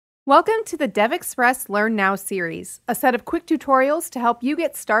Welcome to the DevExpress Learn Now series, a set of quick tutorials to help you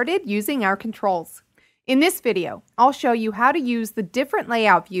get started using our controls. In this video, I'll show you how to use the different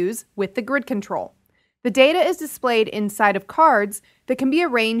layout views with the grid control. The data is displayed inside of cards that can be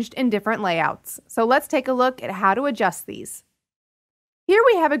arranged in different layouts, so let's take a look at how to adjust these. Here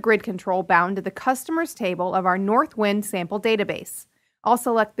we have a grid control bound to the customers table of our Northwind sample database. I'll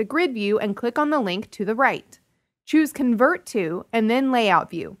select the grid view and click on the link to the right. Choose Convert to and then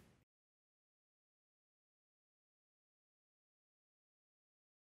Layout View.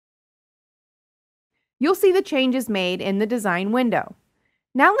 You'll see the changes made in the design window.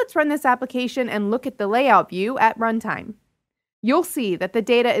 Now let's run this application and look at the layout view at runtime. You'll see that the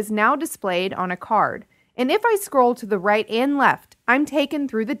data is now displayed on a card, and if I scroll to the right and left, I'm taken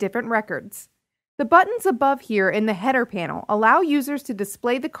through the different records. The buttons above here in the header panel allow users to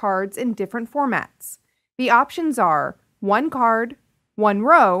display the cards in different formats. The options are one card, one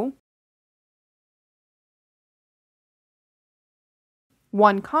row,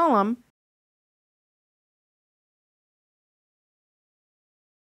 one column,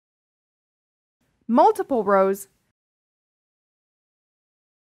 multiple rows,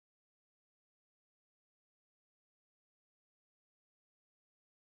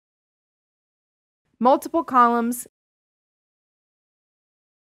 multiple columns,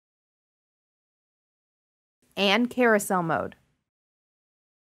 and carousel mode.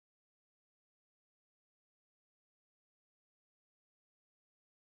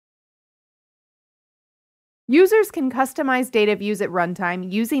 Users can customize data views at runtime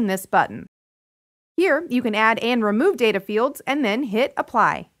using this button. Here, you can add and remove data fields and then hit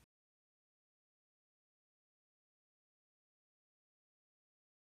Apply.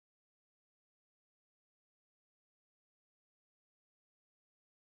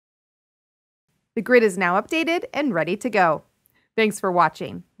 The grid is now updated and ready to go. Thanks for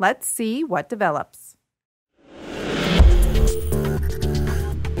watching. Let's see what develops.